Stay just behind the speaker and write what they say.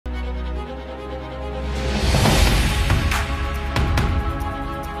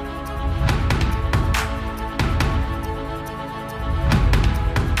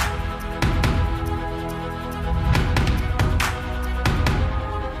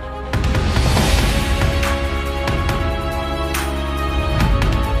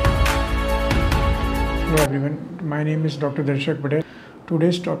My name is Dr. Darshak Patel.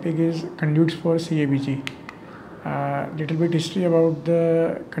 Today's topic is conduits for CABG. Little bit history about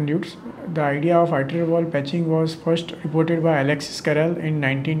the conduits. The idea of arterial wall patching was first reported by Alexis Carrel in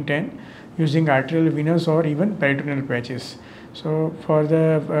 1910 using arterial, venous or even peritoneal patches. So for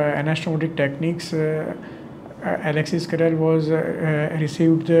the anastomotic techniques, Alexis Carrel was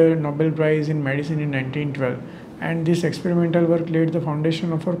received the Nobel Prize in Medicine in 1912, and this experimental work laid the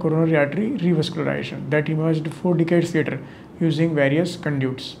foundation of our coronary artery revascularization that emerged 4 decades later using various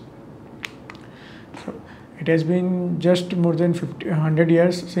conduits. So it has been just more than 100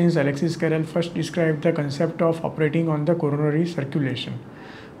 years since Alexis Carrel first described the concept of operating on the coronary circulation.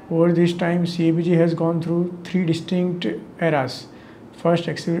 Over this time, CABG has gone through 3 distinct eras. First,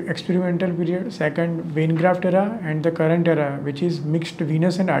 experimental period, second, vein graft era, and the current era, which is mixed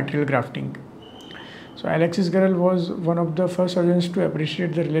venous and arterial grafting. So Alexis Carrel was one of the first surgeons to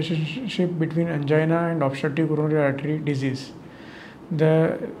appreciate the relationship between angina and obstructive coronary artery disease.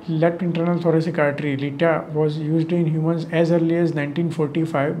 The left internal thoracic artery, LITA, was used in humans as early as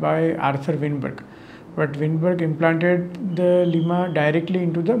 1945 by Arthur Weinberg. But Weinberg implanted the lemma directly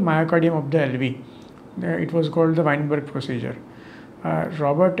into the myocardium of the LV. It was called the Weinberg procedure.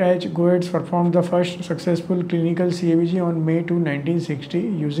 Robert H. Goetz performed the first successful clinical CABG on May 2, 1960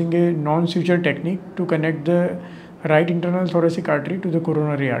 using a non-suture technique to connect the right internal thoracic artery to the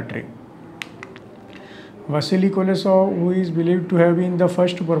coronary artery. Vasily Kolesov, who is believed to have been the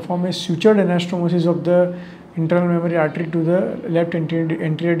first to perform a sutured anastomosis of the internal memory artery to the left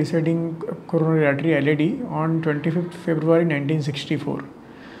anterior descending coronary artery LAD on 25th February 1964.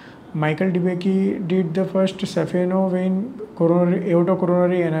 Michael DeBakey did the first sapheno-vein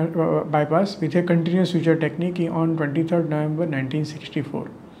aortocoronary bypass with a continuous suture technique on 23rd November 1964.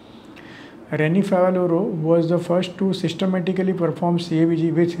 Reni Favaloro was the first to systematically perform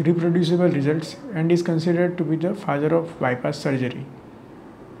CABG with reproducible results and is considered to be the father of bypass surgery.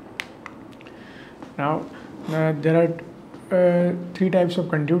 Now, there are 3 types of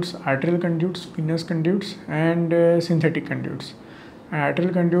conduits: arterial conduits, venous conduits, and synthetic conduits.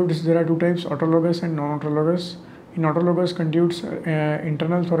 Arterial conduits, there are 2 types, autologous and non-autologous. In autologous conduits,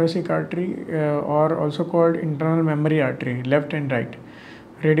 internal thoracic artery or also called internal memory artery, left and right,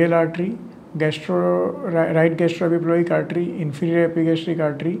 radial artery, right gastroepiploic artery, inferior epigastric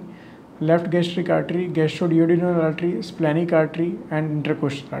artery, left gastric artery, gastroduodenal artery, splenic artery, and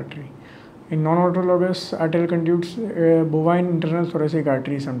intercostal artery. In non-autologous arterial conduits, bovine internal thoracic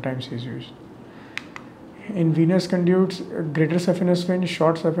artery sometimes is used. In venous conduits, greater saphenous vein,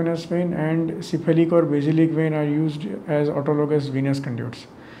 short saphenous vein, and cephalic or basilic vein are used as autologous venous conduits.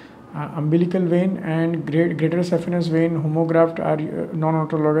 Umbilical vein and greater saphenous vein homograft are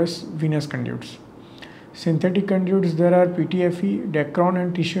non-autologous venous conduits. Synthetic conduits, there are PTFE, Dacron,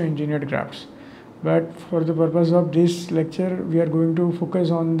 and tissue engineered grafts. But for the purpose of this lecture, we are going to focus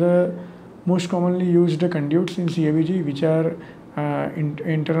on the most commonly used conduits in CABG, which are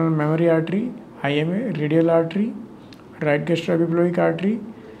internal memory artery, IMA, radial artery, right gastroepiploic artery,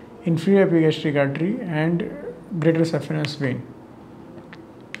 inferior epigastric artery, and greater saphenous vein.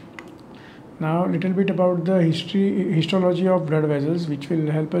 Now, little bit about the histology of blood vessels, which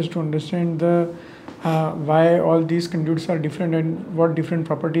will help us to understand the why all these conduits are different and what different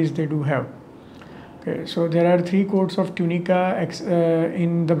properties they do have. Okay, so there are 3 coats of tunica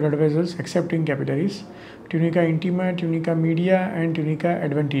in the blood vessels except in capillaries: tunica intima, tunica media, and tunica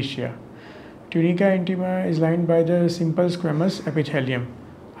adventitia. Tunica intima is lined by the simple squamous epithelium.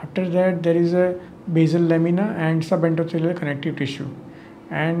 After that, there is a basal lamina and subendothelial connective tissue.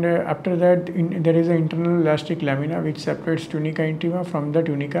 And after that, there is an internal elastic lamina which separates tunica intima from the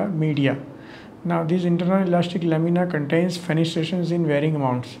tunica media. Now, this internal elastic lamina contains fenestrations in varying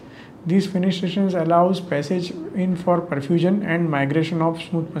amounts. These fenestrations allows passage in for perfusion and migration of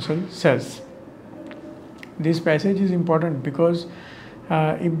smooth muscle cells. This passage is important because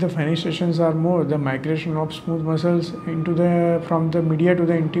if the fenestrations are more, the migration of smooth muscles from the media to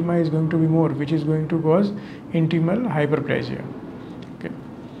the intima is going to be more, which is going to cause intimal hyperplasia. Okay.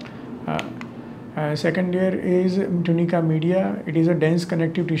 Second layer is tunica media. It is a dense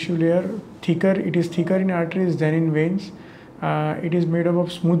connective tissue layer. It is thicker in arteries than in veins. It is made up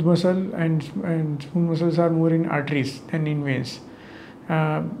of smooth muscle, and smooth muscles are more in arteries than in veins.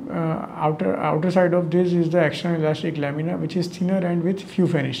 Outer side of this is the external elastic lamina, which is thinner and with few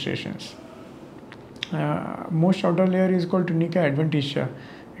fenestrations. Most outer layer is called tunica adventitia.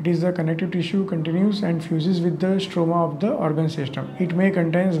 It is the connective tissue continues and fuses with the stroma of the organ system. It may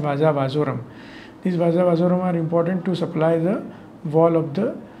contain vasa vasorum. These vasa vasorum are important to supply the wall of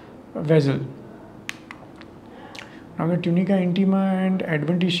the vessel. Now the tunica intima and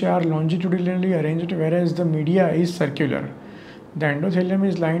adventitia are longitudinally arranged, whereas the media is circular. The endothelium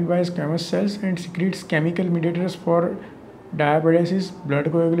is lined by squamous cells and secretes chemical mediators for diapedesis,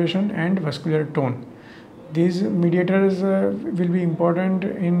 blood coagulation and vascular tone. These mediators will be important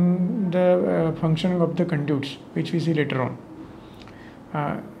in the functioning of the conduits, which we see later on.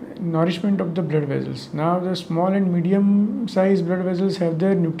 Nourishment of the blood vessels. Now the small and medium sized blood vessels have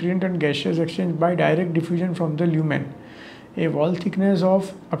their nutrient and gaseous exchange by direct diffusion from the lumen. A wall thickness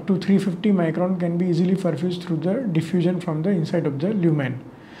of up to 350 micron can be easily perfused through the diffusion from the inside of the lumen.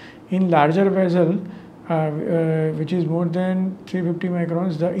 In larger vessel, which is more than 350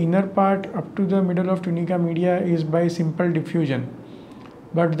 microns, the inner part up to the middle of tunica media is by simple diffusion,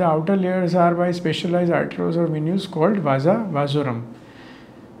 but the outer layers are by specialized arterioles or venues called vasa vasorum.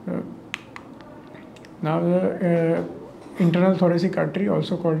 Now the internal thoracic artery,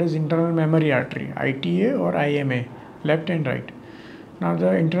 also called as internal mammary artery, ITA or IMA, left and right. Now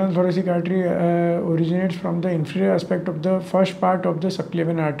the internal thoracic artery originates from the inferior aspect of the first part of the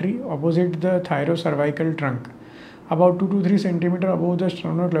subclavian artery opposite the thyrocervical trunk, about 2 to 3 cm above the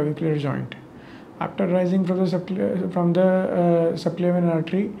sternoclavicular joint. After rising from the subclavian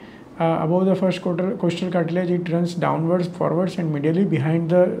artery above the first costal cartilage, it runs downwards, forwards and medially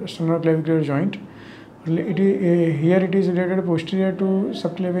behind the sternoclavicular joint. Here it is related posterior to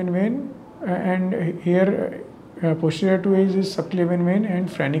subclavian vein, and here posterior to is subclavian vein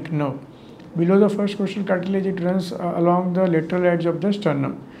and phrenic nerve. Below the first costal cartilage, it runs along the lateral edge of the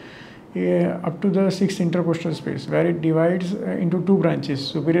sternum up to the 6th intercostal space, where it divides into two branches,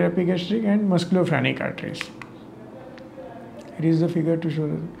 superior epigastric and musculophrenic arteries. Here is the figure to show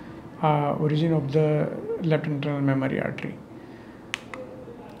the origin of the left internal mammary artery.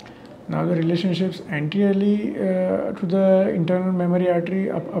 Now the relationships: anteriorly to the internal mammary artery,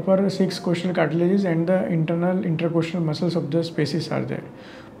 upper 6 costal cartilages and the internal intercostal muscles of the spaces are there.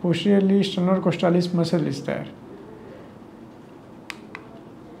 Posteriorly, sternocrostalis muscle is there.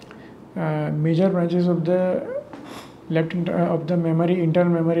 Major branches of the internal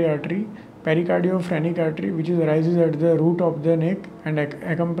mammary artery: pericardiophrenic artery, which arises at the root of the neck and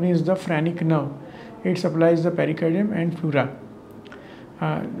accompanies the phrenic nerve. It supplies the pericardium and pleura.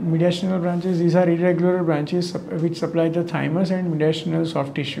 Mediastinal branches: these are irregular branches which supply the thymus and mediastinal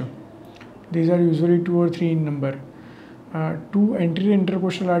soft tissue. These are usually 2 or 3 in number. 2 anterior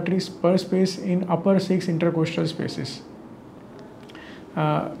intercostal arteries per space in upper 6 intercostal spaces.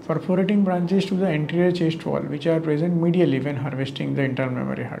 Perforating branches to the anterior chest wall, which are present medially when harvesting the internal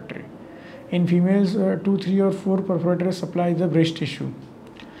mammary artery. In females, 2, 3 or 4 perforators supply the breast tissue.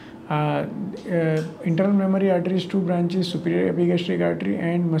 Internal mammary arteries: 2 branches, superior epigastric artery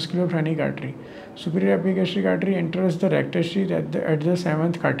and musculophrenic artery. Superior epigastric artery enters the rectus sheath at the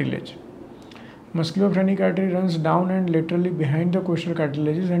 7th cartilage. Musculophrenic artery runs down and laterally behind the costal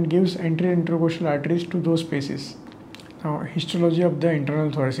cartilages and gives anterior intercostal arteries to those spaces. Now, histology of the internal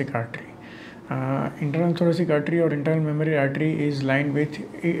thoracic artery. Internal thoracic artery or internal mammary artery is lined with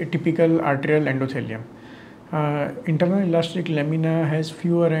a typical arterial endothelium. Internal elastic lamina has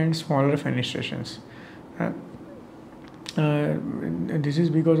fewer and smaller fenestrations. This is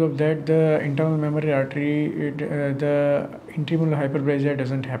because of that the internal mammary artery, the intramural hyperplasia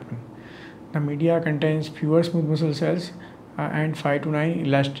doesn't happen. The media contains fewer smooth muscle cells and 5 to 9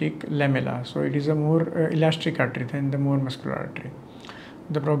 elastic lamella. So it is a more elastic artery than the more muscular artery.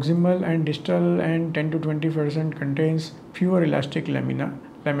 The proximal and distal and 10 to 20% contains fewer elastic lamella,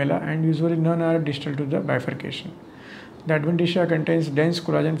 and usually none are distal to the bifurcation. The adventitia contains dense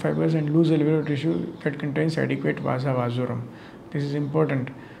collagen fibers and loose alveolar tissue that contains adequate vasa vasorum. This is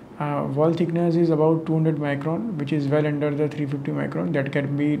important. Wall thickness is about 200 micron, which is well under the 350 micron that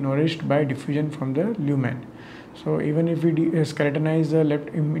can be nourished by diffusion from the lumen. So even if we skeletonize the left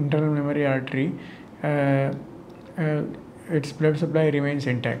internal mammary artery, its blood supply remains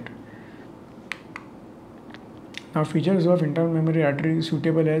intact. Now, features of internal mammary artery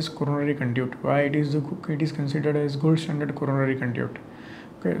suitable as coronary conduit. Why it is considered as gold standard coronary conduit.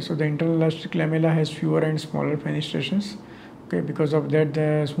 Okay, so the internal elastic lamella has fewer and smaller fenestrations. Okay, because of that,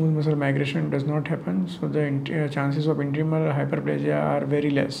 the smooth muscle migration does not happen. So the chances of intramural hyperplasia are very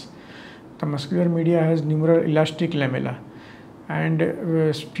less. The muscular media has numerous elastic lamella and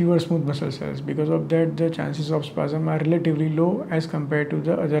fewer smooth muscle cells. Because of that, the chances of spasm are relatively low as compared to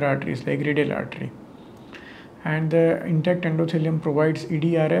the other arteries like radial artery. And the intact endothelium provides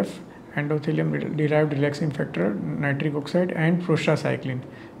EDRF, endothelium derived relaxing factor, nitric oxide and prostacyclin,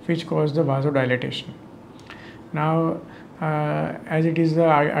 which cause the vasodilation. Now, as it is the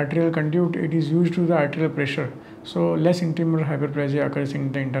arterial conduit, it is used to the arterial pressure, so less intramural hyperplasia occurs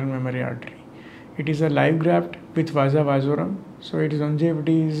in the internal mammary artery. It is a live graft with vasa vasorum, so its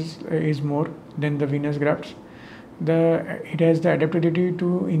longevity is more than the venous grafts. It has the adaptability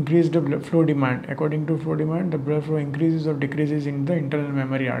to increase the blood flow demand. According to flow demand, the blood flow increases or decreases in the internal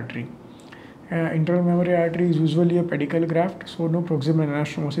mammary artery. Internal mammary artery is usually a pedicle graft, so no proximal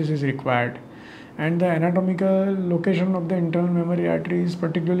anastomosis is required. And the anatomical location of the internal mammary artery is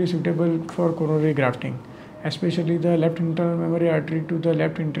particularly suitable for coronary grafting, especially the left internal mammary artery to the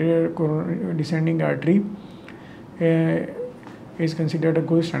left anterior descending artery is considered a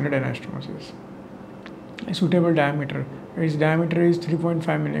gold standard anastomosis. A suitable diameter. Its diameter is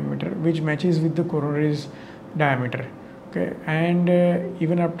 3.5 millimeter, which matches with the coronary's diameter. Okay, and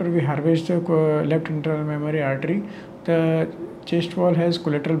even after we harvest the left internal mammary artery, the chest wall has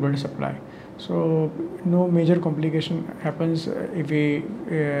collateral blood supply. So no major complication happens if we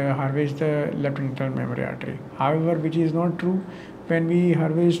harvest the left internal mammary artery. However, which is not true when we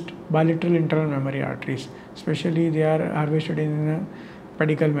harvest bilateral internal mammary arteries, especially they are harvested in a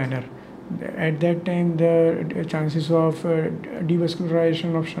pedicle manner. At that time, the chances of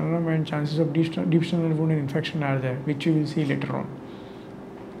devascularization of sternum and chances of deep sternal wound and infection are there, which you will see later on.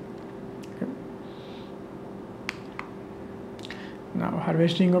 Okay. Now,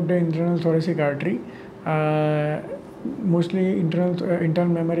 harvesting of the internal thoracic artery. Mostly internal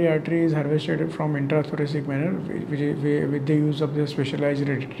mammary artery is harvested from intrathoracic manner, with the use of the specialized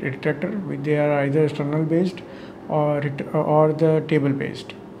retractor, which they are either sternal based or the table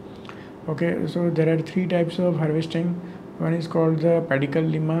based. Okay, so there are three types of harvesting. One is called the pedicle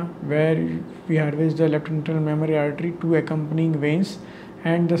lemma, where we harvest the left internal mammary artery, two accompanying veins,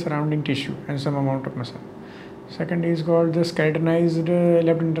 and the surrounding tissue and some amount of muscle. Second is called the skeletonized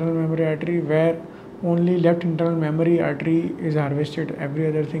left internal mammary artery, where only left internal mammary artery is harvested, every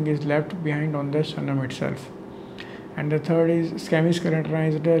other thing is left behind on the sternum itself. And the third is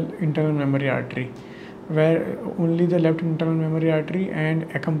semi-skeletonized internal mammary artery, where only the left internal mammary artery and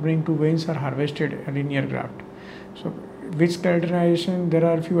accompanying two veins are harvested, a linear graft. So with skeletonization, there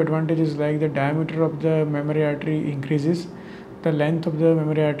are few advantages, like the diameter of the mammary artery increases, the length of the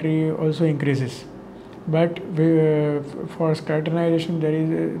mammary artery also increases. But for skeletonization,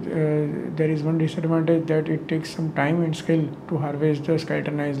 there is one disadvantage, that it takes some time and skill to harvest the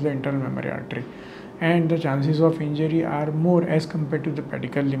skeletonized internal mammary artery, and the chances of injury are more as compared to the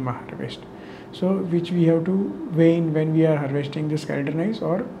pedicle lemma harvest. So which we have to weigh in when we are harvesting the skeletonized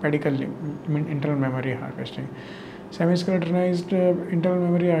or pedicle internal mammary harvesting. Semi-skeletonized internal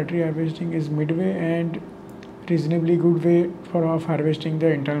mammary artery harvesting is midway and reasonably good way of harvesting the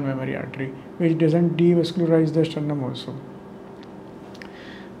internal mammary artery, which doesn't devascularize the sternum also.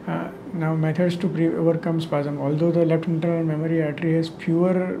 Now, methods to overcome spasm. Although the left internal mammary artery has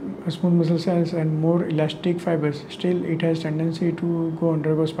fewer smooth muscle cells and more elastic fibers, still it has tendency to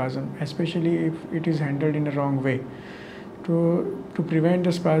undergo spasm, especially if it is handled in a wrong way. To prevent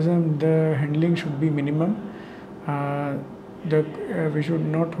the spasm, the handling should be minimum. We should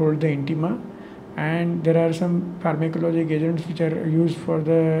not hold the intima, and there are some pharmacologic agents which are used for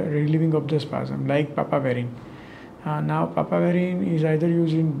the relieving of the spasm, like papaverine. Now, papaverine is either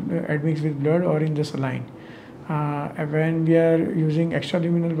used in admixed with blood or in the saline. When we are using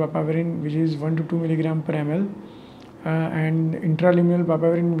extraluminal papaverine, which is 1 to 2 milligram per ml, and intraluminal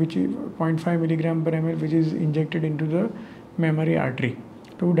papaverine, which is 0.5 milligram per ml, which is injected into the mammary artery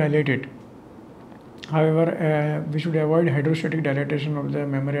to dilate it. However, we should avoid hydrostatic dilatation of the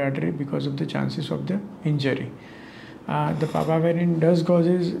mammary artery because of the chances of the injury. The papaverine does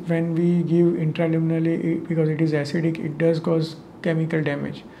causes, when we give intraluminally, because it is acidic, it does cause chemical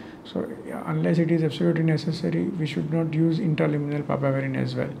damage. So unless it is absolutely necessary, we should not use intraluminal papaverine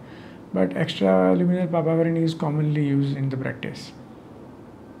as well. But extraluminal papaverine is commonly used in the practice.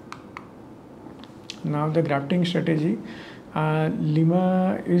 Now, the grafting strategy.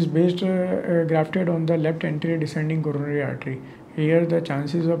 Lemma is grafted on the left anterior descending coronary artery. Here the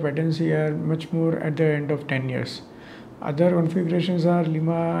chances of patency are much more at the end of 10 years. Other configurations are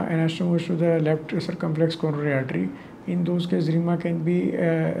lemma anastomosed to the left circumflex coronary artery. In those cases, lemma can be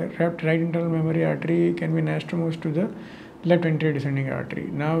wrapped right internal mammary artery, can be anastomosed to the left anterior descending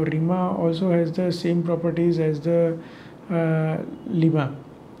artery. Now, lemma also has the same properties as the lemma.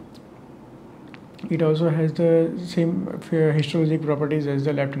 It also has the same histologic properties as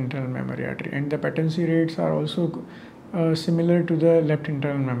the left internal mammary artery, and the patency rates are also similar to the left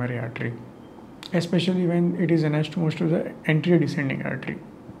internal mammary artery, especially when it is anastomosed to the anterior descending artery.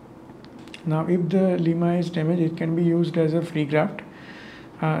 Now, if the lemma is damaged, it can be used as a free graft.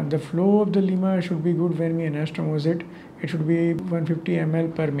 The flow of the lemma should be good when we anastomose it. It should be 150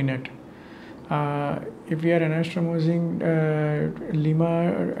 ml per minute. If we are anastomosing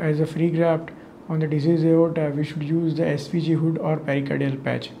lemma as a free graft on the diseased aorta, we should use the SVG hood or pericardial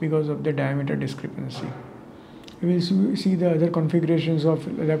patch because of the diameter discrepancy. We will see the other configurations of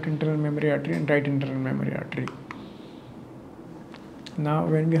left internal mammary artery and right internal mammary artery. Now,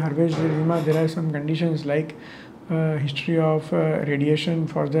 when we harvest the lima, there are some conditions like history of radiation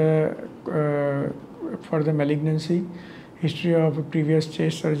for the malignancy, history of previous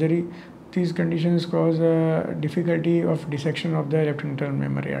chest surgery. These conditions cause difficulty of dissection of the left internal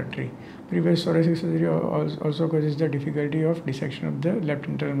mammary artery. Previous thoracic surgery also causes the difficulty of dissection of the left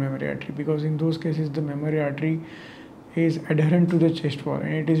internal mammary artery, because in those cases the mammary artery is adherent to the chest wall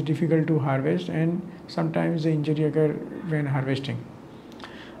and it is difficult to harvest, and sometimes the injury occur when harvesting.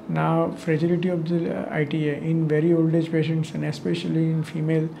 Now, fragility of the ITA in very old age patients and especially in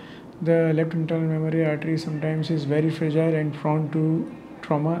female, the left internal mammary artery sometimes is very fragile and prone to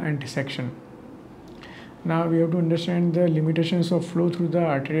trauma and dissection. Now we have to understand the limitations of flow through the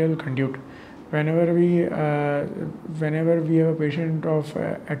arterial conduit. Whenever we have a patient of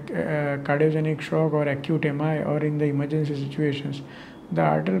cardiogenic shock or acute MI or in the emergency situations, the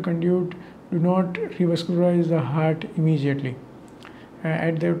arterial conduit do not revascularize the heart immediately.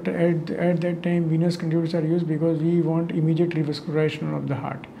 At that time, venous conduits are used because we want immediate revascularization of the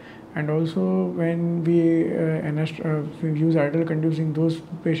heart. And also, when we use arterial conduits in those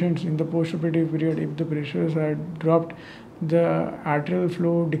patients in the postoperative period, if the pressures are dropped, the arterial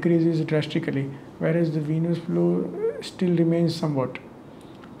flow decreases drastically, whereas the venous flow still remains somewhat.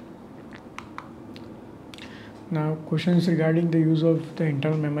 Now, questions regarding the use of the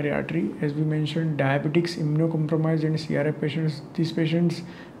internal mammary artery. As we mentioned, diabetics, immunocompromised and CRF patients, these patients,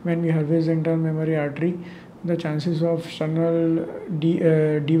 when we harvest the internal mammary artery, the chances of sternal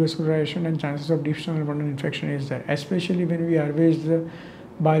devascularization and chances of deep sternal bundle infection is there, especially when we harvest the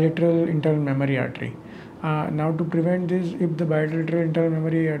bilateral internal mammary artery. Now, to prevent this, if the bilateral internal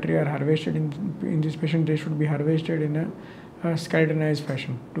mammary artery are harvested in this patient, they should be harvested in a skeletonized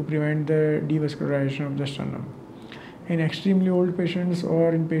fashion to prevent the devascularization of the sternum. In extremely old patients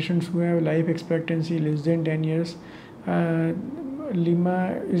or in patients who have life expectancy less than 10 years,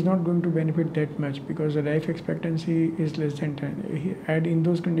 lima is not going to benefit that much because the life expectancy is less than 10. And in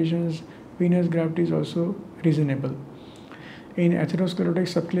those conditions, venous graft is also reasonable. In atherosclerotic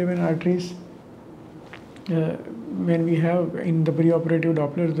subclavian arteries, when we have in the preoperative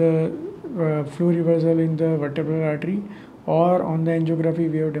Doppler the flow reversal in the vertebral artery, or on the angiography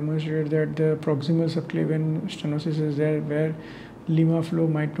we have demonstrated that the proximal subclavian stenosis is there where lima flow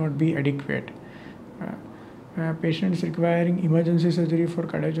might not be adequate. Patients requiring emergency surgery for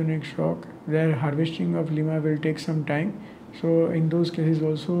cardiogenic shock, their harvesting of lima will take some time. So in those cases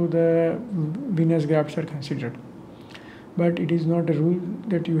also the venous grafts are considered. But it is not a rule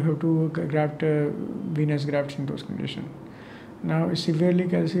that you have to graft venous grafts in those conditions. Now, severely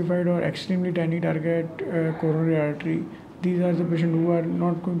calcified or extremely tiny target coronary artery, these are the patients who are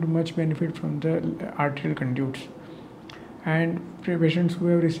not going to much benefit from the arterial conduits. And patients who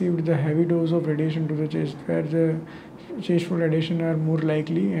have received the heavy dose of radiation to the chest, where the chest wall radiation are more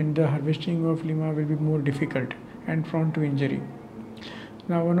likely and the harvesting of lima will be more difficult and prone to injury.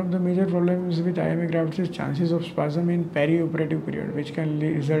 Now, one of the major problems with IMA grafts is chances of spasm in perioperative period, which can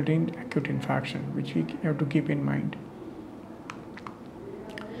result in acute infarction, which we have to keep in mind.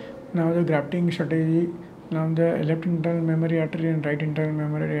 Now, the grafting strategy. Now, the left internal mammary artery and right internal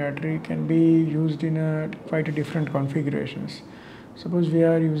mammary artery can be used in quite different configurations. Suppose we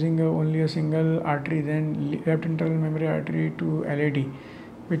are using only a single artery, then left internal mammary artery to LAD,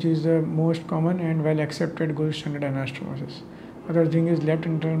 which is the most common and well accepted gold standard anastomosis. Other thing is left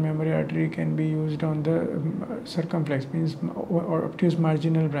internal mammary artery can be used on the circumflex, means or obtuse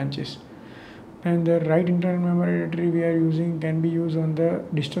marginal branches. And the right internal mammary artery we are using can be used on the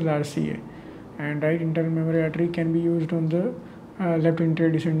distal RCA, and right internal mammary artery can be used on the left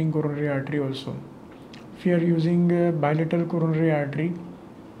anterior descending coronary artery also. If you are using bilateral coronary artery,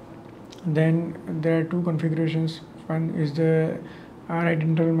 then there are two configurations. One is the right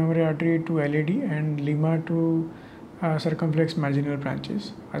internal mammary artery to LAD and lima to circumflex marginal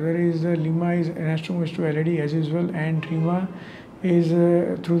branches. Other is the lima is anastomosed to LAD as usual, and lima is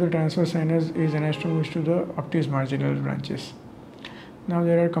through the transverse sinus is anastomosed to the obtuse marginal branches. Now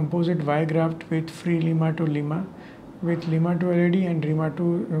there are composite Y graft with free lima to lima, with lima to LAD and lima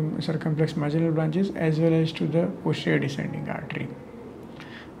to circumflex marginal branches, as well as to the posterior descending artery.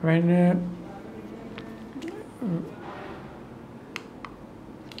 When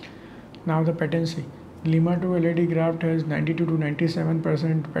now the patency. Lima to LAD graft has 92 to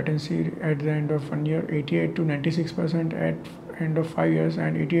 97% patency at the end of 1 year, 88 to 96% at end of 5 years,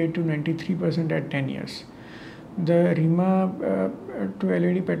 and 88 to 93% at 10 years. The RIMA to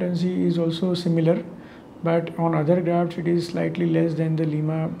LAD patency is also similar, but on other grafts it is slightly less than the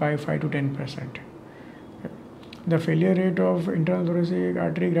LIMA by 5 to 10%. The failure rate of internal thoracic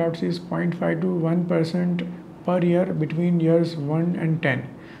artery grafts is 0.5 to 1% per year between years 1 and 10.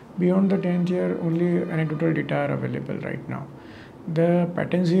 Beyond the 10th year, only anecdotal data are available right now. The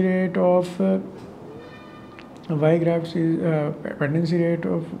patency rate of Y grafts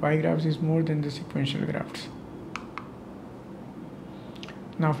is more than the sequential grafts.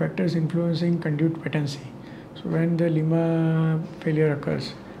 Now, factors influencing conduit patency. So when the LIMA failure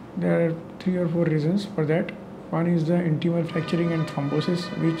occurs, there are 3 or 4 reasons for that. One is the intimal fracturing and thrombosis,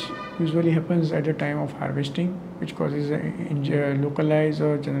 which usually happens at the time of harvesting, which causes a localized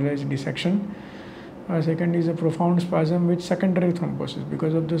or generalized dissection. Second is a profound spasm with secondary thrombosis.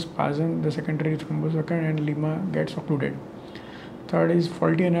 Because of the spasm, the secondary thrombosis occurs and LIMA gets occluded. Third is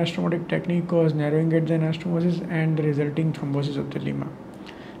faulty anastomotic technique cause narrowing at the anastomosis and the resulting thrombosis of the LIMA.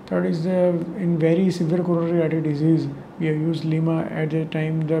 Third is in very severe coronary artery disease, we have used LIMA at the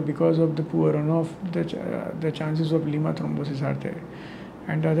time because of the poor runoff, the chances of LIMA thrombosis are there.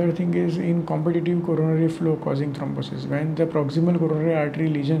 And the other thing is in competitive coronary flow causing thrombosis. When the proximal coronary artery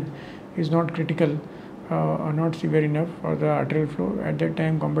lesion is not critical or not severe enough for the arterial flow, at that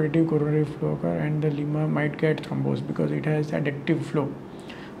time competitive coronary flow occur and the LIMA might get thrombosed because it has adductive flow.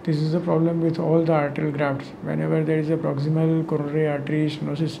 This is the problem with all the arterial grafts. Whenever there is a proximal coronary artery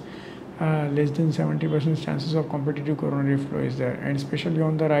stenosis, less than 70% chances of competitive coronary flow is there, and especially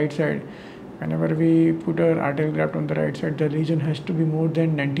on the right side. Whenever we put an arterial graft on the right side, the lesion has to be more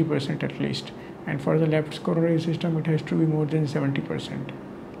than 90% at least, and for the left coronary system it has to be more than 70%.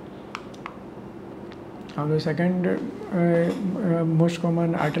 Now the second most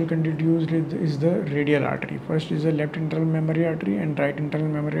common arterial conduit used is the radial artery. First is the left internal mammary artery and right internal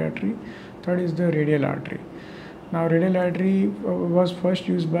mammary artery. Third is the radial artery. Now radial artery was first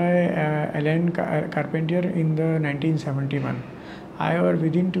used by Alain Carpentier in the 1971. However,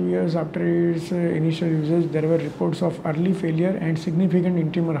 within 2 years after its initial usage, there were reports of early failure and significant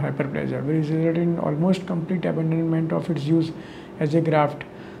intimal hyperplasia, which resulted in almost complete abandonment of its use as a graft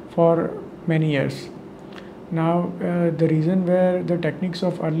for many years. Now, the reason where the techniques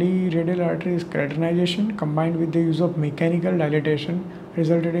of early radial artery keratinization combined with the use of mechanical dilatation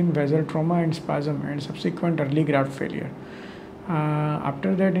resulted in vessel trauma and spasm and subsequent early graft failure.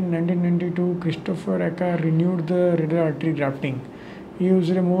 After that, in 1992, Christopher Eka renewed the radial artery grafting. He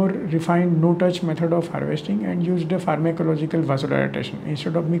used a more refined no-touch method of harvesting and used a pharmacological vasodilatation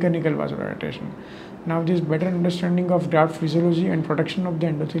instead of mechanical vasodilatation. Now, this better understanding of graft physiology and protection of the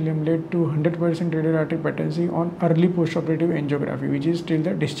endothelium led to 100% radial artery patency on early postoperative angiography, which is till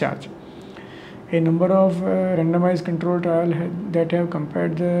the discharge. A number of randomized control trials that have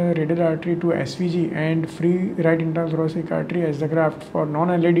compared the radial artery to SVG and free right internal thoracic artery as the graft for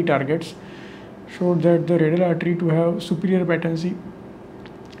non-LAD targets showed that the radial artery to have superior patency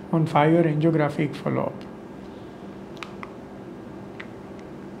on 5-year angiographic follow-up.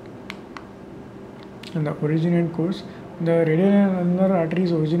 And the origin and course, the radial and ulnar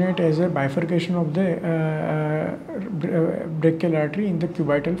arteries originate as a bifurcation of the brachial artery in the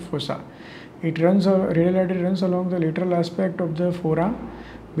cubital fossa. Radial artery runs along the lateral aspect of the forearm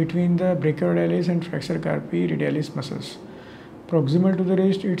between the brachioidalis and flexor carpi radialis muscles. Proximal to the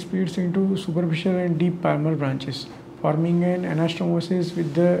wrist, it splits into superficial and deep palmar branches, forming an anastomosis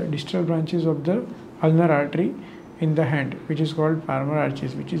with the distal branches of the ulnar artery in the hand, which is called palmar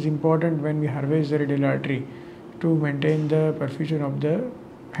arches, which is important when we harvest the radial artery to maintain the perfusion of the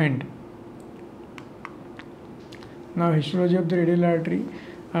hand. Now, histology of the radial artery.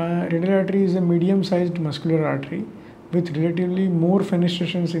 Radial artery is a medium-sized muscular artery with relatively more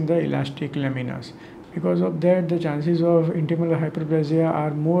fenestrations in the elastic laminas. Because of that, the chances of intimal hyperplasia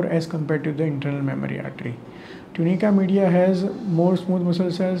are more as compared to the internal mammary artery. Tunica media has more smooth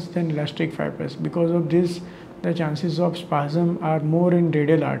muscle cells than elastic fibers. Because of this, the chances of spasm are more in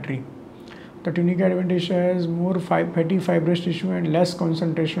radial artery. The tunica adventitia has more fatty fibrous tissue and less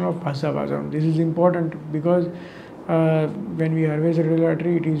concentration of vasospasm. This is important because when we harvest the radial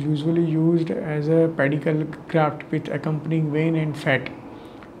artery, it is usually used as a pedicle graft with accompanying vein and fat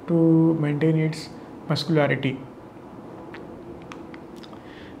to maintain its muscularity.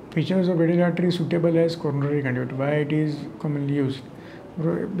 Features of radial artery suitable as coronary conduit. Why it is commonly used?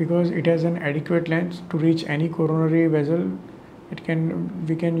 Because it has an adequate length to reach any coronary vessel.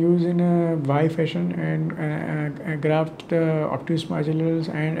 We can use in a Y fashion and graft the obtuse marginals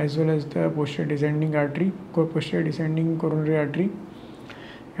and as well as the posterior descending artery, posterior descending coronary artery.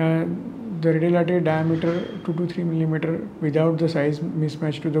 The radial artery diameter 2 to 3 millimeter without the size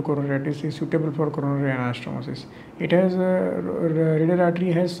mismatch to the coronary arteries is suitable for coronary anastomosis. It has radial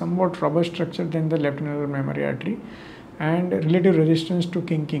artery has somewhat robust structure than the left annular mammary artery and relative resistance to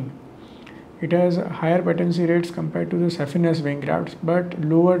kinking. It has higher patency rates compared to the saphenous vein grafts, but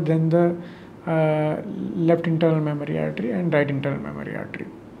lower than the left internal mammary artery and right internal mammary artery.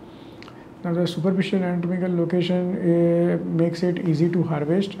 Now the superficial anatomical location makes it easy to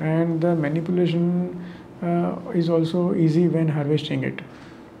harvest, and the manipulation is also easy when harvesting it.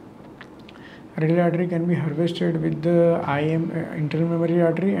 Radial artery can be harvested with the IM internal mammary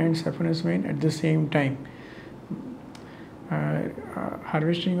artery and saphenous vein at the same time.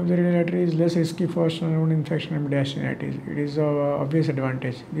 Harvesting of the radial artery is less risky for sternal wound infection and mediastinitis. It is an obvious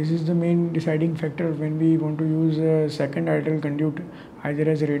advantage. This is the main deciding factor when we want to use a second arterial conduit, either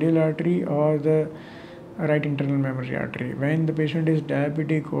as a radial artery or the right internal mammary artery. When the patient is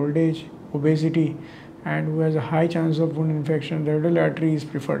diabetic, old age, obesity, and who has a high chance of wound infection, the radial artery is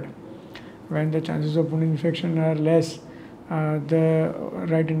preferred. When the chances of wound infection are less, the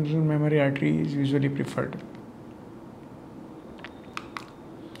right internal mammary artery is usually preferred.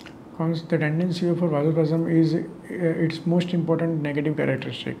 The tendency for vasospasm is its most important negative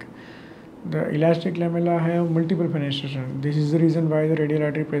characteristic. The elastic lamella have multiple fenestration. This is the reason why the radial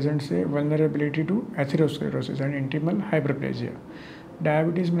artery presents a vulnerability to atherosclerosis and intimal hyperplasia.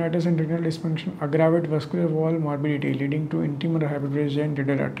 Diabetes mellitus and renal dysfunction aggravate vascular wall morbidity, leading to intimal hyperplasia and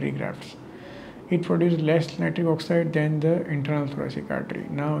radial artery grafts. It produces less nitric oxide than the internal thoracic artery.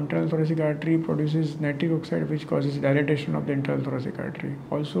 Now, internal thoracic artery produces nitric oxide, which causes dilatation of the internal thoracic artery.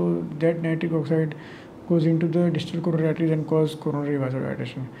 Also, that nitric oxide goes into the distal coronary arteries and causes coronary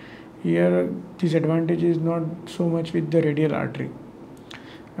vasodilatation. Here, this advantage is not so much with the radial artery.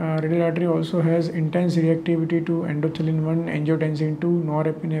 Radial artery also has intense reactivity to endothelin-1, angiotensin-2,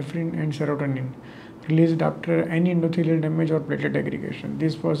 norepinephrine, and serotonin, released after any endothelial damage or platelet aggregation.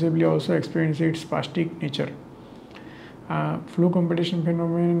 This possibly also explains its spastic nature. Flow competition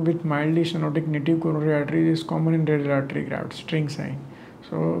phenomenon with mildly stenotic native coronary arteries is common in radial artery grafts, string sign.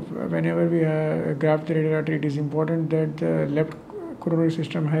 So whenever we graft the radial artery, it is important that the left coronary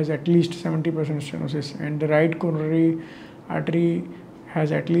system has at least 70% stenosis and the right coronary artery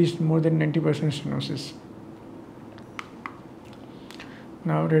has at least more than 90% stenosis.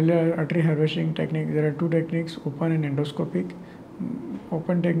 Now, radial artery harvesting technique, there are two techniques, open and endoscopic.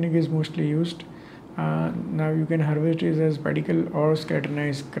 Open technique is mostly used. Now you can harvest it as pedicle or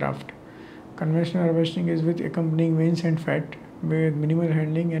scaternized graft. Conventional harvesting is with accompanying veins and fat with minimal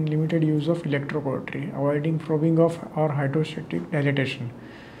handling and limited use of electrocautery, avoiding probing of or hydrostatic dilatation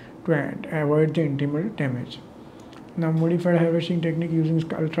to avoid the intimal damage. Now, modified harvesting technique using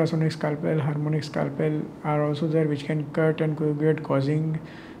ultrasonic scalpel, harmonic scalpel are also there, which can cut and coagulate, causing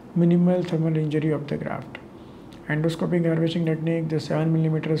minimal thermal injury of the graft. Endoscopic harvesting technique, the 7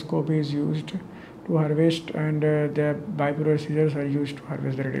 mm scope is used to harvest, and the bipodal scissors are used to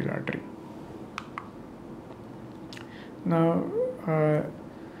harvest the radial artery. Now,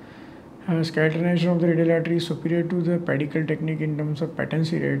 scaternization of the radial artery is superior to the pedicle technique in terms of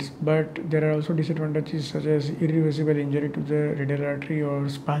patency rates, but there are also disadvantages such as irreversible injury to the radial artery or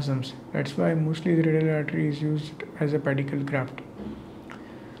spasms. That's why mostly the radial artery is used as a pedicle graft.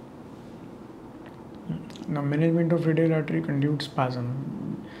 Now, management of radial artery conduit spasm.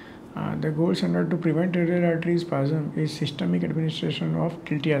 The gold standard to prevent radial artery spasm is systemic administration of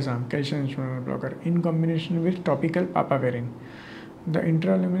diltiazem, calcium channel blocker, in combination with topical papaverine. The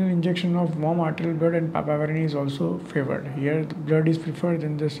intraluminal injection of warm arterial blood and papaverine is also favored. Here, the blood is preferred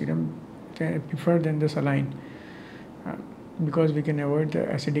than the serum, preferred than the saline, because we can avoid the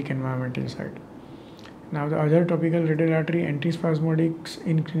acidic environment inside. Now, the other topical radial artery antispasmodics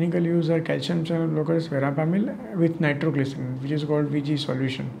in clinical use are calcium channel blockers, verapamil with nitroglycerin, which is called VG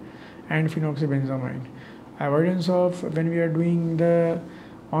solution, and phenoxybenzamide. Avoidance of when we are doing the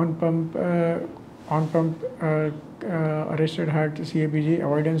on-pump arrested heart CABG,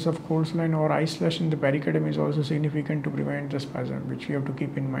 avoidance of cold saline or ice slush in the pericardium is also significant to prevent the spasm, which we have to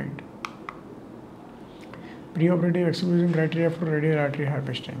keep in mind. Preoperative exclusion criteria for radial artery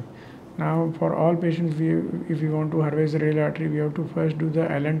harvesting. Now, for all patients, if we want to harvest the radial artery, we have to first do the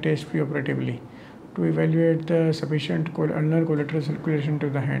Allen test preoperatively to evaluate the sufficient ulnar collateral circulation to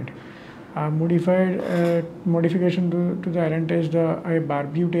the hand. Modification to the Allen test, a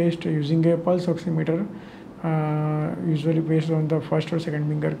Barbeau test using a pulse oximeter, usually based on the first or second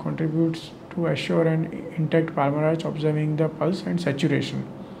finger, contributes to assure an intact palmar arch, observing the pulse and saturation.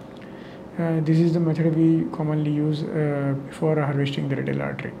 This is the method we commonly use before harvesting the radial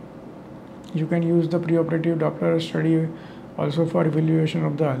artery. You can use the preoperative Doppler study also for evaluation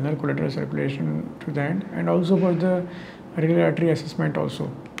of the ulnar collateral circulation to the hand, and also for the radial artery assessment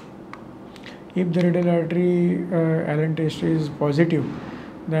also. If the radial artery Allen test is positive,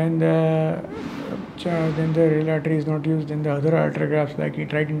 then the radial artery is not used, then the other arteriographs like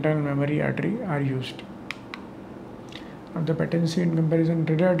right internal mammary artery are used. Of the patency in comparison,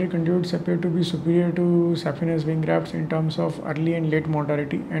 radial artery conduits appear to be superior to saphenous vein grafts in terms of early and late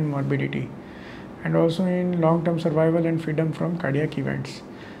mortality and morbidity, and also in long-term survival and freedom from cardiac events.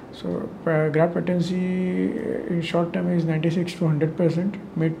 So graft patency in short term is 96 to 100%,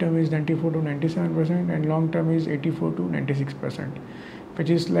 mid term is 94 to 97%, and long term is 84 to 96%, which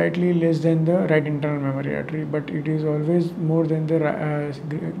is slightly less than the right internal mammary artery, but it is always more than the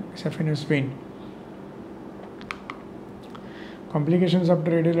saphenous vein. Complications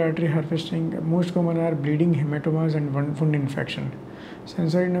after radial artery harvesting, most common are bleeding, hematomas, and wound infection.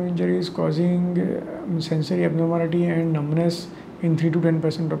 Sensory nerve injuries causing sensory abnormality and numbness in 3 to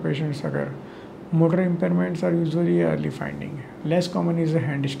 10% of patients occur. Motor impairments are usually early finding. Less common is the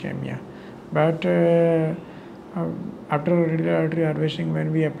hand ischemia. But after radial artery harvesting,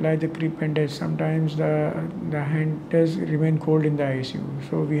 when we apply the creep bandage, sometimes the hand does remain cold in the ICU.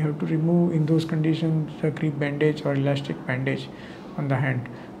 So we have to remove in those conditions the creep bandage or elastic bandage on the hand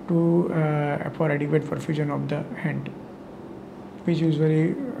to for adequate perfusion of the hand, which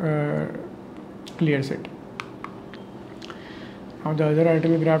usually clears it. Now the other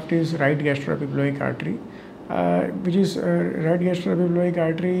arterial graft is right gastroepiploic artery, which is right gastroepiploic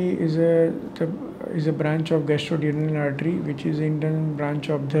artery is a branch of gastroduodenal artery, which is internal branch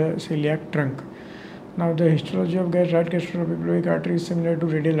of the celiac trunk. Now the histology of right gastroepiploic artery is similar to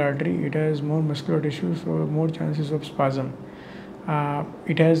radial artery. It has more muscular tissue, so more chances of spasm.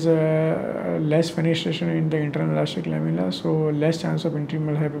 It has less fenestration in the internal elastic lamella, so less chance of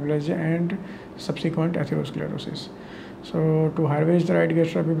intramural hyperplasia and subsequent atherosclerosis. So to harvest the right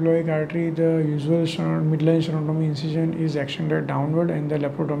gastroepiploic artery, the usual midline sternotomy incision is extended downward and the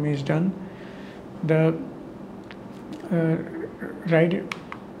laparotomy is done. The right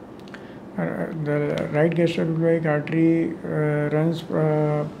gastroepiploic artery runs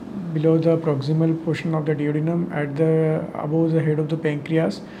below the proximal portion of the duodenum at above the head of the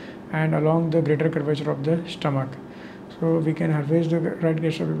pancreas and along the greater curvature of the stomach. So we can harvest the right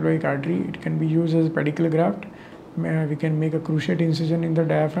gastroepiploic artery. It can be used as a pedicle graft. We can make a cruciate incision in the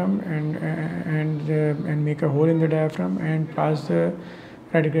diaphragm and make a hole in the diaphragm and pass the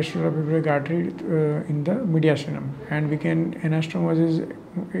right gastroepiploic artery in the mediastinum, and we can anastomosis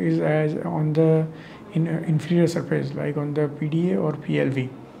is as on the inferior surface like on the PDA or PLV,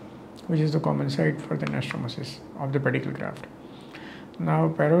 which is the common site for the anastomosis of the pedicle graft. Now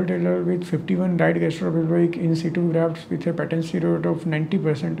Parole Taylor with 51 right gastroepiploic in situ grafts with a patency rate of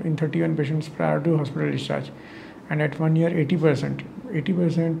 90% in 31 patients prior to hospital discharge, and at 1 year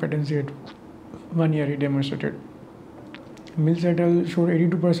 80% patency at 1 year he demonstrated. Mills et al. Showed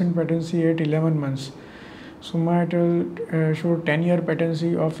 82% patency at 11 months. Summa et al. Showed 10-year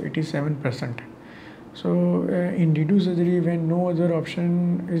patency of 87%. So in reduced surgery, when no other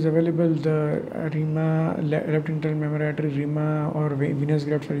option is available, the RIMA, left internal mammary artery, RIMA or venous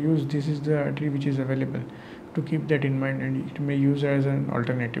grafts are used. This is the artery which is available. To keep that in mind, and it may use as an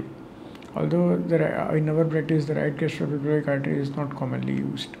alternative. Although in our practice, the right gastroepiploic artery is not commonly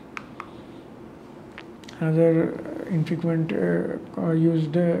used. Another infrequent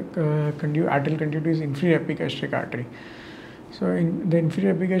used arterial conduit is inferior epigastric artery. So the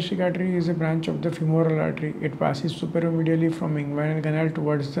inferior epigastric artery is a branch of the femoral artery. It passes superomedially from inguinal canal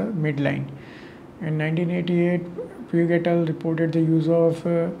towards the midline. In 1988, Puig et al. Reported the use of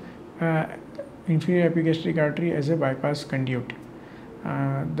inferior epigastric artery as a bypass conduit.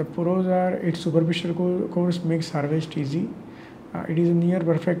 The pros are its superficial course makes harvest easy. It is a near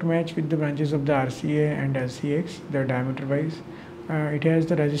perfect match with the branches of the RCA and LCX, the diameter wise. It has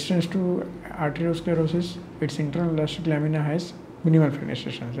the resistance to arteriosclerosis. Its internal elastic lamina has minimal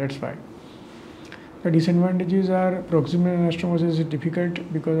fenestration. That's why. The disadvantages are proximal anastomosis is difficult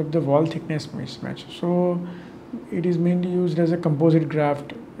because of the wall thickness mismatch. So it is mainly used as a composite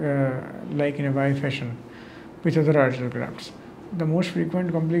graft, like in a Y fashion, with other arterial grafts. The most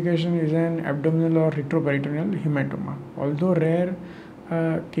frequent complication is an abdominal or retroperitoneal hematoma. Although rare,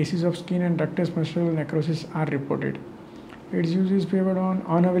 cases of skin and ductus muscular necrosis are reported. Its use is favored on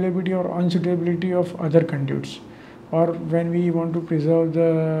unavailability or unsuitability of other conduits, or when we want to preserve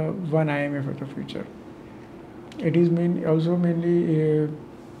the one IMA for the future. It is mainly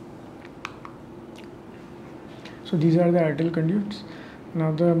so these are the arterial conduits.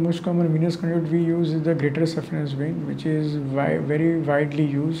 Now the most common venous conduit we use is the greater saphenous vein, which is very widely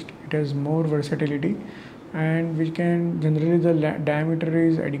used. It has more versatility and which can generally the diameter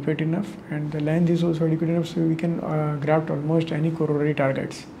is adequate enough and the length is also adequate enough, so we can graft almost any coronary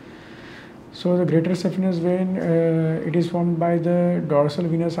targets. So the greater saphenous vein, it is formed by the dorsal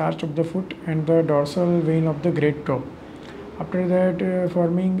venous arch of the foot and the dorsal vein of the great toe. After that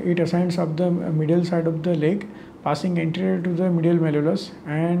forming, it ascends up the middle side of the leg, passing anterior to the medial malleolus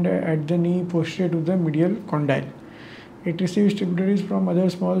and at the knee posterior to the medial condyle. It receives tributaries from other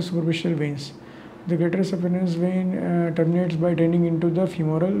small superficial veins. The greater saphenous vein terminates by draining into the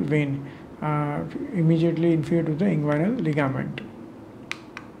femoral vein, immediately inferior to the inguinal ligament.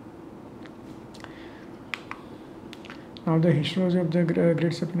 Now the histology of the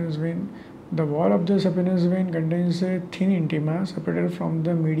great saphenous vein. The wall of the saphenous vein contains a thin intima separated from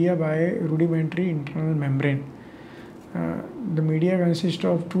the media by a rudimentary internal membrane. The media consists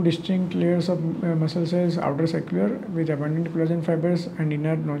of two distinct layers of muscle cells, outer circular with abundant collagen fibers and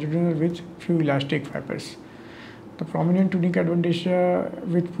inner longitudinal with few elastic fibers. The prominent tunic adventitia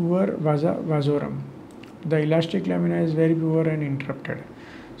with poor vasa vasorum. The elastic lamina is very poor and interrupted.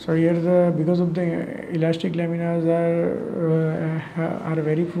 So here because of the elastic laminas are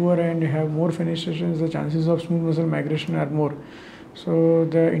very poor and have more fenestrations, the chances of smooth muscle migration are more. So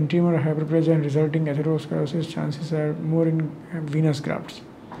the intramural hyperplasia and resulting atherosclerosis chances are more in venous grafts.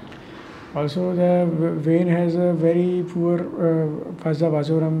 Also the vein has a very poor vasa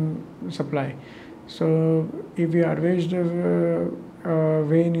vasorum supply. So if we harvest the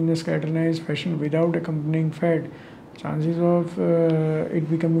vein in a skeletonized fashion without accompanying fat, chances of it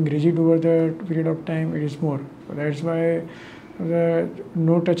becoming rigid over the period of time it is more. So that's why the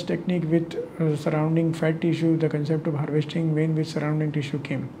no touch technique with surrounding fat tissue, the concept of harvesting vein with surrounding tissue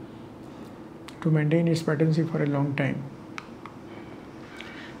came to maintain its patency for a long time.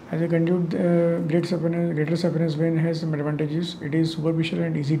 As a conduit, greater saphenous vein has some advantages. It is superficial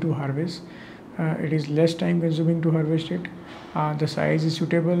and easy to harvest. It is less time consuming to harvest it. The size is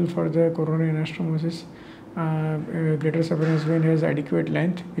suitable for the coronary anastomosis. Greater saphenous vein has adequate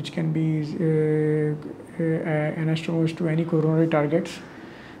length which can be anastomosed to any coronary targets.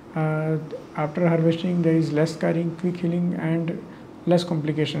 After harvesting there is less scarring, quick healing and less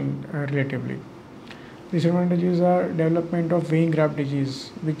complication relatively. Disadvantages are development of vein graft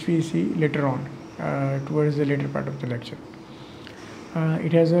disease, which we see later on towards the later part of the lecture.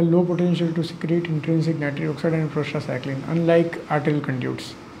 It has a low potential to secrete intrinsic nitric oxide and prostacyclin, unlike arterial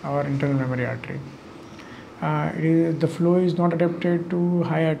conduits or internal memory artery. The flow is not adapted to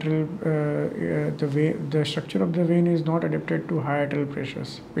high arterial, the structure of the vein is not adapted to high arterial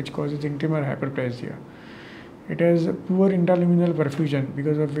pressures, which causes intramural hyperplasia. It has poor intraluminal perfusion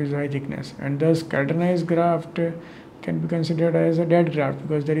because of its high thickness, and thus skeletonized graft can be considered as a dead graft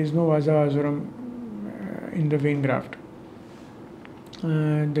because there is no vasa vasorum in the vein graft.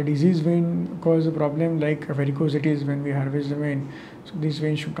 The diseased vein causes a problem like varicosities when we harvest the vein, so these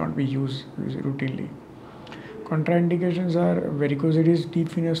veins should not be used routinely. Contraindications are varicosities, deep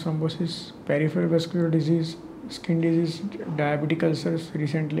venous thrombosis, peripheral vascular disease, skin disease, diabetic ulcers,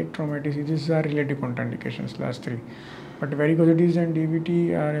 recently traumatic. These are relative contraindications, last three. But varicosities and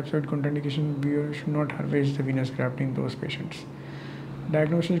DVT are absolute contraindications. We should not harvest the venous graft in those patients.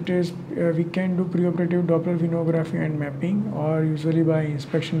 Diagnosis test, we can do preoperative Doppler venography and mapping, or usually by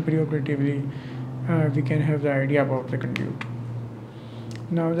inspection preoperatively we can have the idea about the conduit.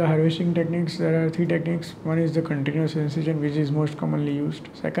 Now the harvesting techniques, there are three techniques. One is the continuous incision, which is most commonly used.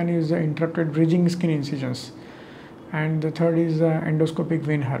 Second is the interrupted bridging skin incisions. And the third is endoscopic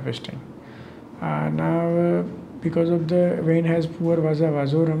vein harvesting. Because of the vein has poor vasa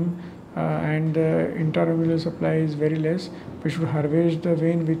vasorum and the intraluminal supply is very less, we should harvest the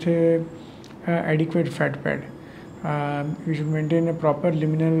vein with a adequate fat pad. We should maintain a proper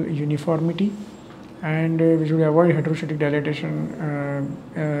luminal uniformity, and we should avoid heterostatic dilatation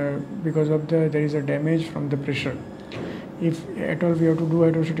because of there is a damage from the pressure. If at all we have to do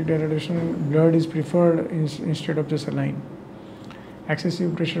heterostatic dilatation, blood is preferred instead of the saline.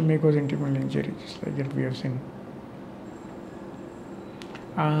 Excessive pressure may cause intimal injury, just like that we have seen.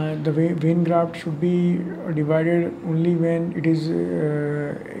 The vein graft should be divided only when it is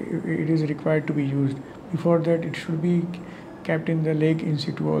required to be used. Before that, it should be kept in the leg in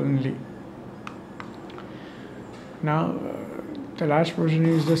situ only. Now, the last portion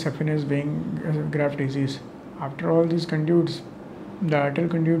is the saphenous vein graft disease. After all these conduits, the arterial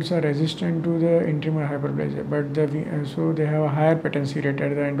conduits are resistant to the intramural hyperplasia, but so they have a higher patency rate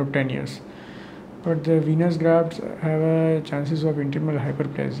at the end of 10 years. But the venous grafts have chances of intramural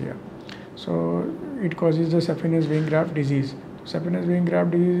hyperplasia. So it causes the saphenous vein graft disease. Saphenous vein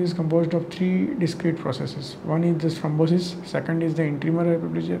graft disease is composed of three discrete processes. One is the thrombosis, second is the intramural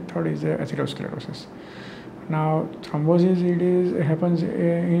hyperplasia, third is the atherosclerosis. Now thrombosis,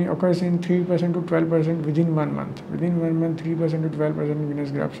 occurs in 3% to 12% within 1 month. Within 1 month, 3% to 12%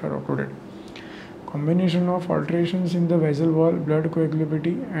 venous grafts are occluded. Combination of alterations in the vessel wall, blood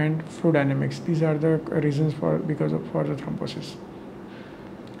coagulability, and flow dynamics. These are the reasons for the thrombosis.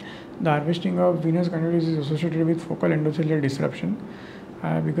 The harvesting of venous conduits is associated with focal endothelial disruption.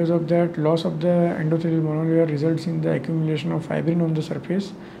 Because of that, loss of the endothelial monolayer results in the accumulation of fibrin on the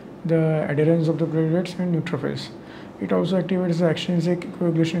surface, the adherence of the platelets and neutrophils. It also activates the extrinsic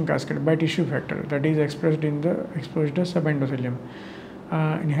coagulation cascade by tissue factor that is expressed in the exposed subendothelium.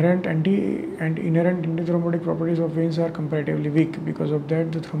 Inherent antithrombotic properties of veins are comparatively weak. Because of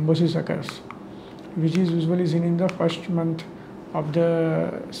that, the thrombosis occurs, which is usually seen in the first month of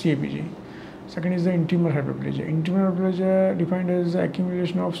the CABG. Second is the intimal hyperplasia. Intimal hyperplasia defined as the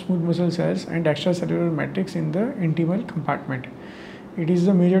accumulation of smooth muscle cells and extracellular matrix in the intimal compartment. It is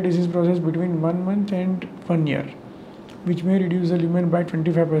the major disease process between 1 month and 1 year, which may reduce the lumen by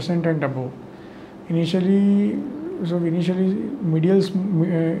 25% and above. Initially, medial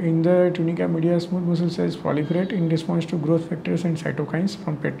in the tunica media, smooth muscle cells proliferate in response to growth factors and cytokines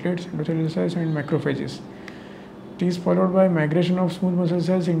from platelets, endothelial cells, and macrophages. It is followed by migration of smooth muscle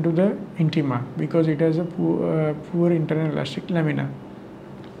cells into the intima because it has a poor internal elastic lamina.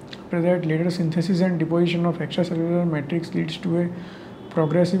 After that, later synthesis and deposition of extracellular matrix leads to a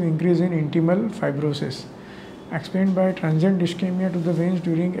progressive increase in intimal fibrosis, explained by transient ischemia to the veins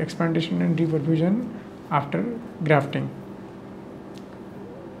during explantation and reperfusion after grafting.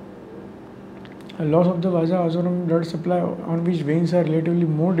 A loss of the vasa vasorum blood supply, on which veins are relatively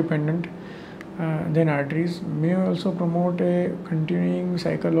more dependent than arteries, may also promote a continuing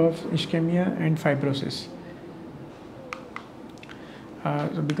cycle of ischemia and fibrosis.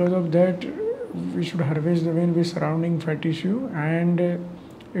 So because of that, we should harvest the vein with surrounding fat tissue, and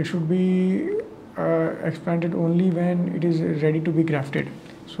it should be explanted only when it is ready to be grafted,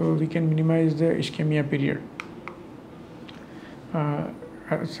 so we can minimize the ischemia period.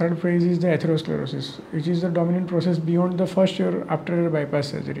 Third phase is the atherosclerosis, which is the dominant process beyond the first year after bypass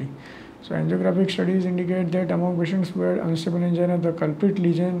surgery. So angiographic studies indicate that among patients who had unstable angina, the culprit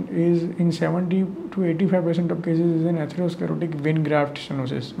lesion is in 70 to 85% of cases is an atherosclerotic vein graft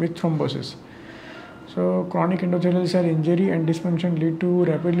stenosis with thrombosis. So chronic endothelial cell injury and dysfunction lead to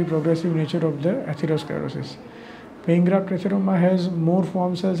rapidly progressive nature of the atherosclerosis. Vein graft atheroma has more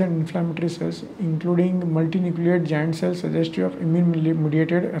form cells and inflammatory cells, including multinucleate giant cells suggestive of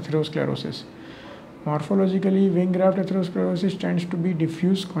immune-mediated atherosclerosis. Morphologically, vein graft atherosclerosis tends to be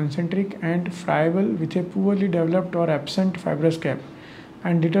diffuse, concentric, and friable with a poorly developed or absent fibrous cap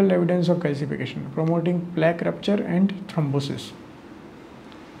and little evidence of calcification, promoting plaque rupture and thrombosis.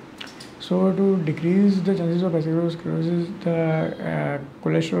 So, to decrease the chances of atherosclerosis, the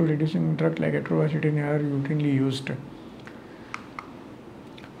cholesterol reducing drug like atorvastatin are routinely used.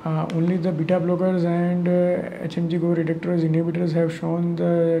 Only the beta blockers and HMG-CoA reductase inhibitors have shown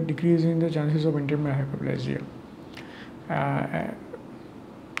the decrease in the chances of intimal hyperplasia.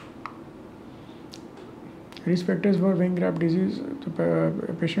 Risk factors for vein graft disease: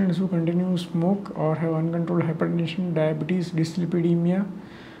 the patients who continue to smoke or have uncontrolled hypertension, diabetes, dyslipidemia,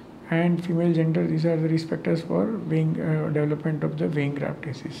 and female gender. These are the risk factors for development of the vein graft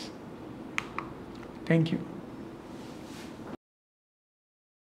disease. Thank you.